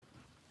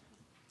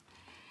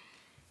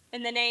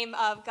In the name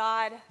of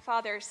God,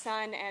 Father,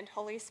 Son, and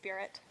Holy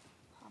Spirit.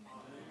 Amen.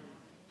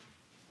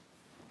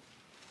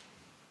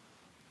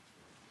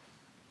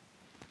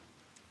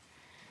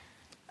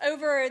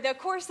 Over the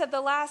course of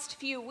the last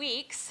few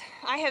weeks,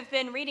 I have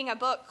been reading a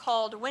book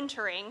called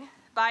Wintering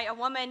by a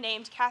woman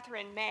named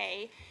Catherine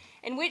May,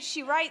 in which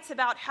she writes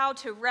about how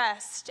to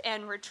rest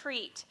and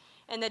retreat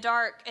in the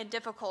dark and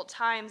difficult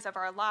times of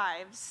our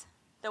lives,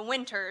 the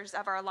winters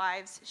of our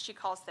lives, she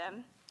calls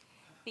them,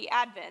 the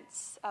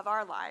advents of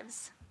our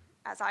lives,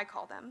 as I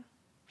call them.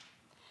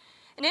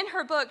 And in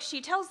her book,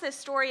 she tells this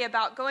story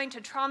about going to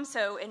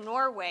Tromsø in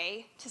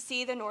Norway to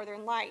see the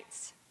Northern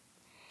Lights.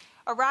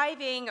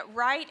 Arriving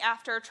right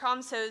after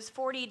Tromsø's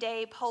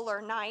 40-day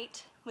polar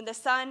night, when the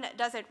sun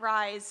doesn't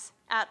rise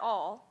at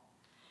all,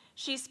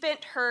 she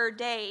spent her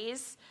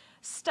days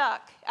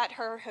stuck at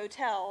her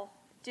hotel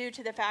due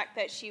to the fact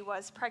that she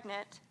was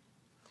pregnant.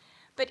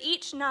 But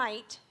each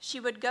night, she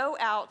would go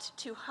out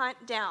to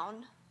hunt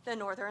down the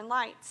Northern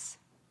Lights.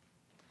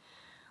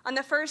 On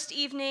the first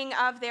evening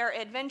of their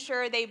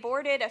adventure, they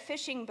boarded a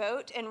fishing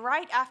boat, and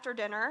right after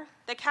dinner,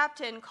 the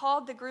captain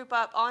called the group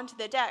up onto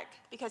the deck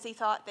because he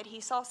thought that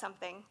he saw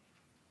something.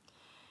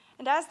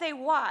 And as they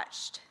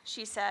watched,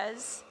 she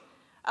says,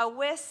 a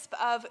wisp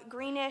of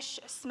greenish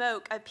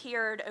smoke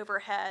appeared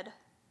overhead,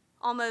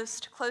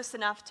 almost close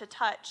enough to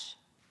touch.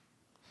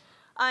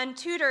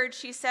 Untutored,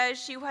 she says,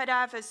 she would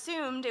have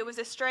assumed it was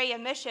a stray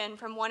emission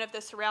from one of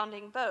the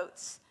surrounding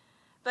boats,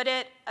 but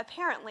it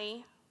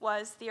apparently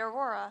was the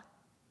aurora.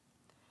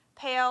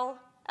 Pale,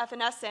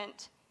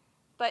 evanescent,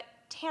 but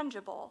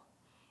tangible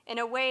in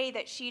a way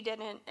that she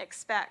didn't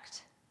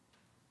expect.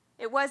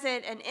 It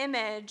wasn't an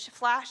image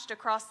flashed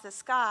across the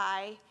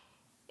sky,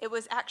 it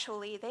was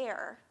actually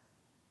there,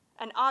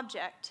 an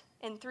object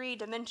in 3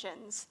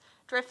 dimensions,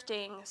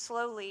 drifting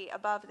slowly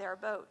above their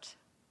boat.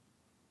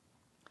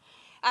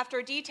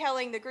 After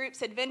detailing the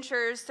group's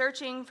adventures,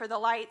 searching for the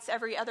lights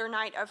every other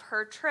night of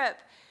her trip,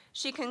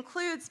 she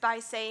concludes by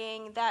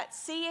saying that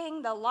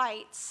seeing the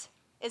lights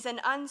is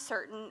an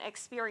uncertain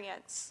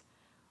experience,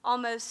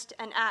 almost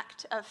an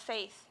act of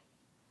faith.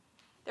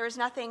 There is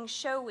nothing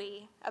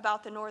showy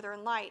about the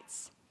Northern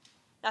Lights,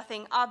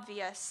 nothing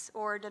obvious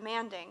or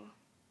demanding.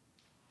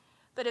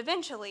 But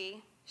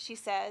eventually, she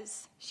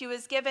says, she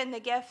was given the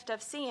gift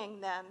of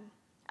seeing them,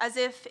 as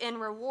if in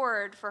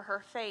reward for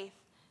her faith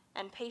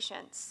and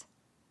patience.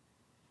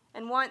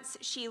 And once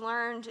she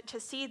learned to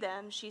see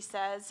them, she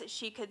says,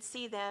 she could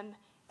see them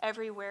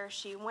everywhere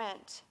she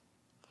went.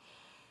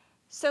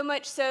 So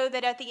much so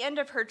that at the end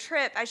of her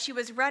trip, as she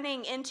was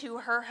running into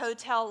her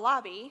hotel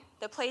lobby,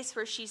 the place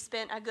where she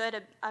spent a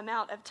good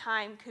amount of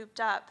time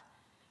cooped up,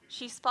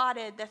 she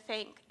spotted the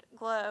faint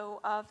glow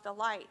of the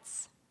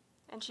lights.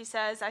 And she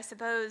says, I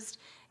supposed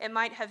it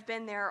might have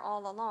been there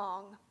all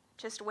along,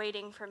 just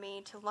waiting for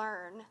me to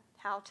learn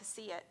how to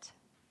see it.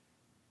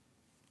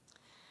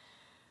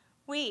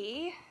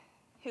 We,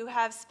 who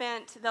have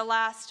spent the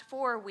last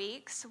 4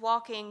 weeks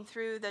walking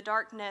through the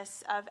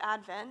darkness of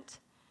Advent,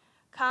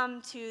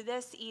 come to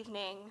this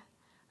evening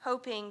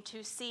hoping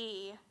to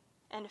see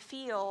and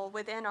feel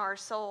within our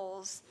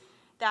souls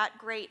that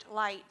great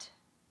light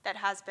that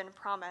has been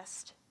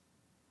promised.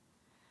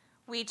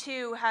 We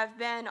too have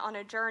been on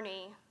a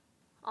journey,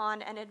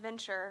 on an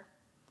adventure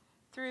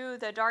through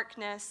the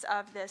darkness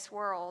of this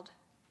world,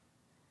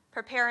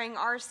 preparing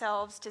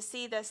ourselves to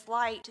see this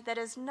light that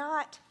is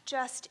not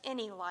just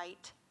any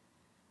light,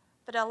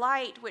 but a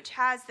light which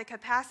has the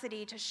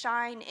capacity to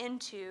shine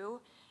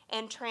into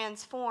and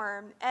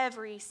transform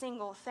every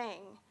single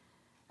thing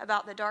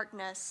about the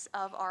darkness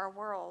of our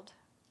world.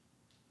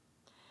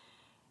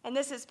 And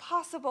this is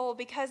possible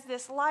because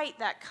this light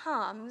that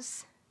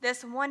comes,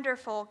 this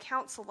wonderful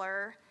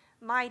counselor,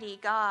 mighty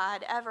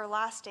God,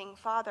 everlasting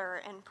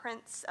Father and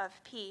Prince of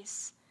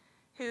Peace,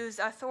 whose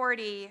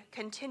authority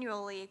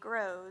continually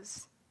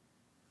grows,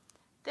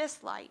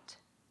 this light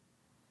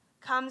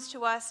comes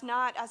to us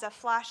not as a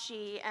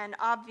flashy and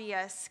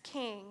obvious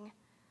king,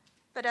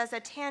 but as a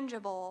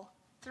tangible,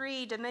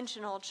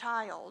 3-dimensional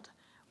child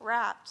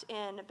wrapped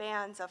in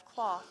bands of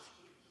cloth,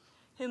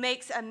 who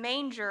makes a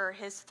manger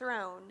his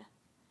throne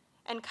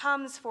and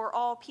comes for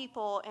all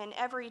people in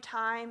every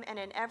time and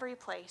in every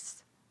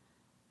place,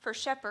 for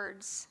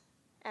shepherds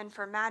and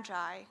for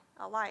magi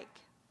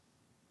alike.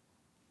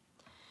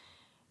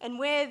 And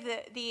with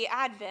the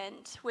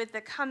advent, with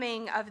the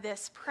coming of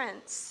this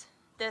prince,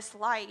 this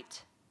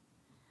light,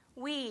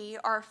 we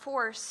are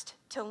forced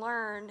to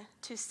learn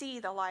to see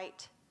the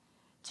light,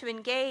 to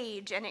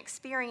engage and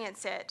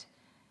experience it,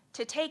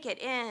 to take it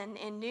in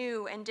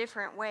new and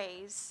different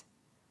ways,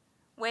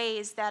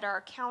 ways that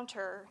are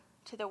counter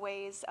to the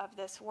ways of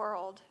this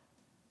world.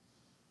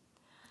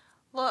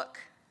 Look,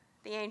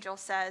 the angel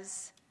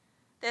says,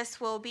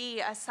 this will be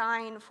a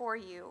sign for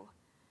you.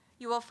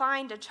 You will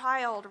find a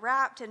child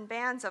wrapped in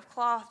bands of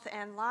cloth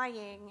and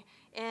lying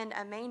in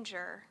a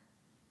manger.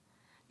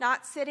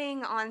 Not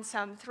sitting on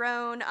some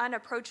throne,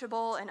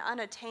 unapproachable and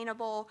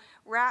unattainable,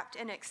 wrapped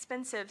in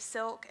expensive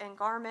silk and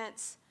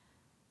garments,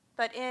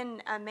 but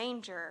in a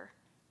manger,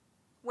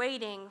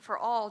 waiting for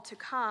all to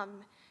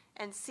come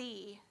and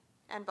see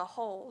and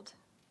behold.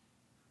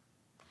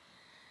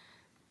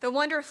 The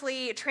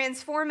wonderfully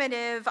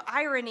transformative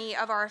irony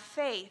of our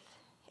faith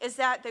is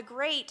that the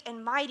great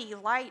and mighty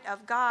light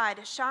of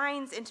God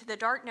shines into the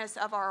darkness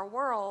of our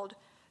world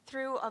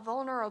through a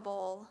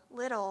vulnerable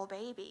little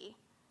baby,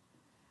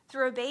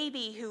 through a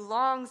baby who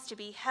longs to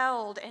be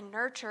held and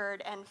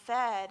nurtured and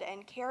fed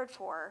and cared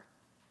for,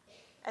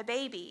 a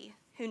baby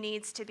who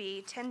needs to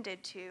be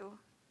tended to.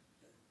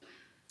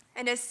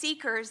 And as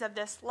seekers of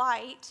this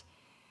light,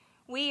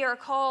 we are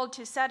called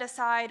to set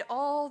aside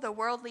all the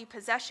worldly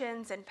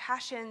possessions and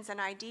passions and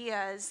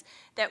ideas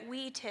that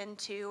we tend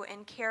to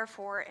and care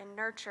for and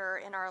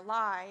nurture in our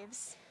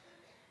lives,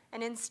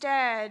 and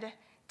instead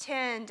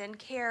tend and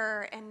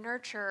care and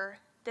nurture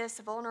this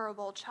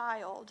vulnerable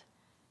child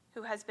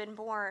who has been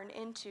born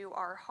into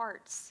our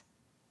hearts,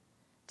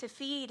 to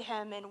feed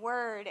him in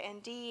word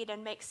and deed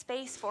and make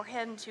space for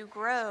him to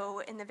grow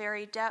in the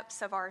very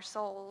depths of our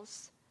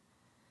souls,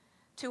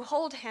 to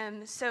hold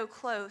him so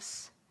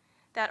close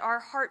that our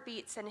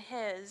heartbeats and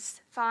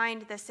his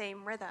find the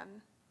same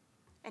rhythm,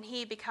 and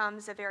he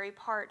becomes a very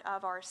part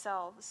of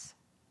ourselves.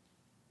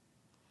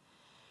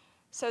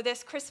 So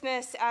this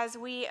Christmas, as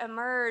we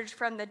emerge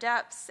from the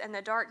depths and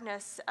the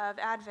darkness of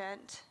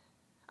Advent,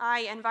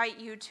 I invite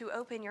you to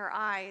open your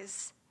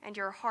eyes and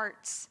your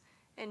hearts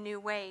in new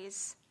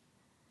ways,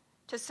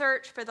 to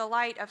search for the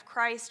light of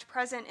Christ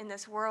present in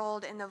this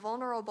world in the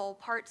vulnerable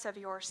parts of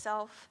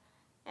yourself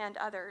and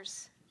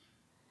others,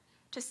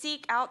 to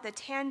seek out the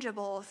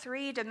tangible,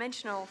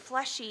 three-dimensional,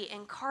 fleshy,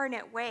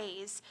 incarnate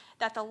ways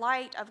that the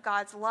light of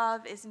God's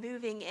love is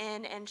moving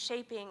in and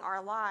shaping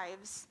our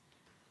lives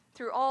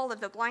through all of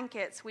the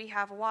blankets we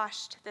have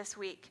washed this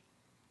week,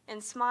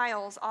 and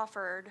smiles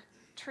offered,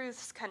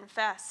 truths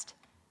confessed,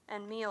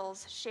 and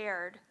meals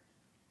shared,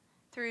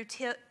 through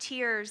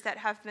tears that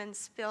have been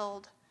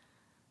spilled,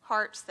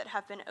 hearts that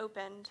have been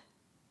opened,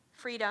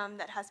 freedom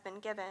that has been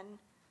given,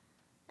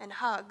 and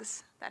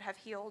hugs that have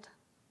healed.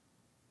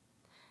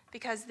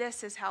 Because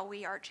this is how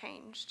we are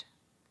changed.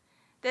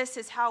 This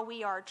is how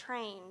we are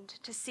trained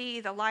to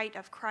see the light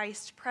of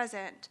Christ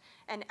present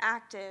and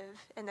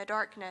active in the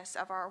darkness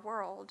of our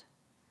world.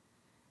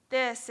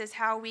 This is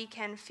how we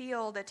can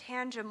feel the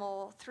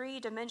tangible,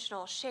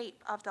 three-dimensional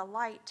shape of the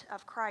light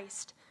of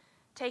Christ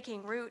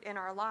taking root in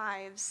our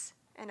lives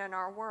and in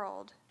our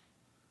world.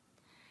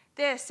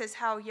 This is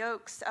how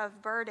yokes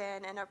of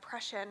burden and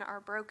oppression are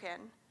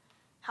broken,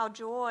 how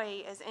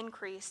joy is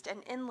increased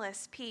and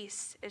endless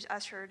peace is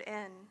ushered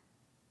in.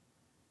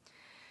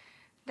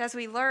 And as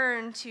we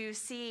learn to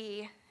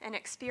see and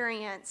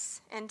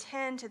experience and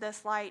tend to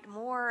this light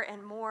more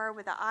and more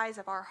with the eyes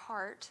of our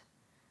heart,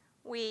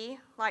 we,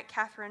 like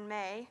Catherine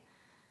May,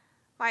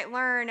 might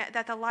learn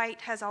that the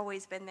light has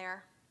always been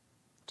there,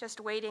 just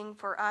waiting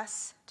for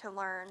us to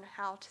learn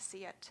how to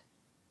see it.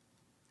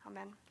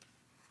 Amen.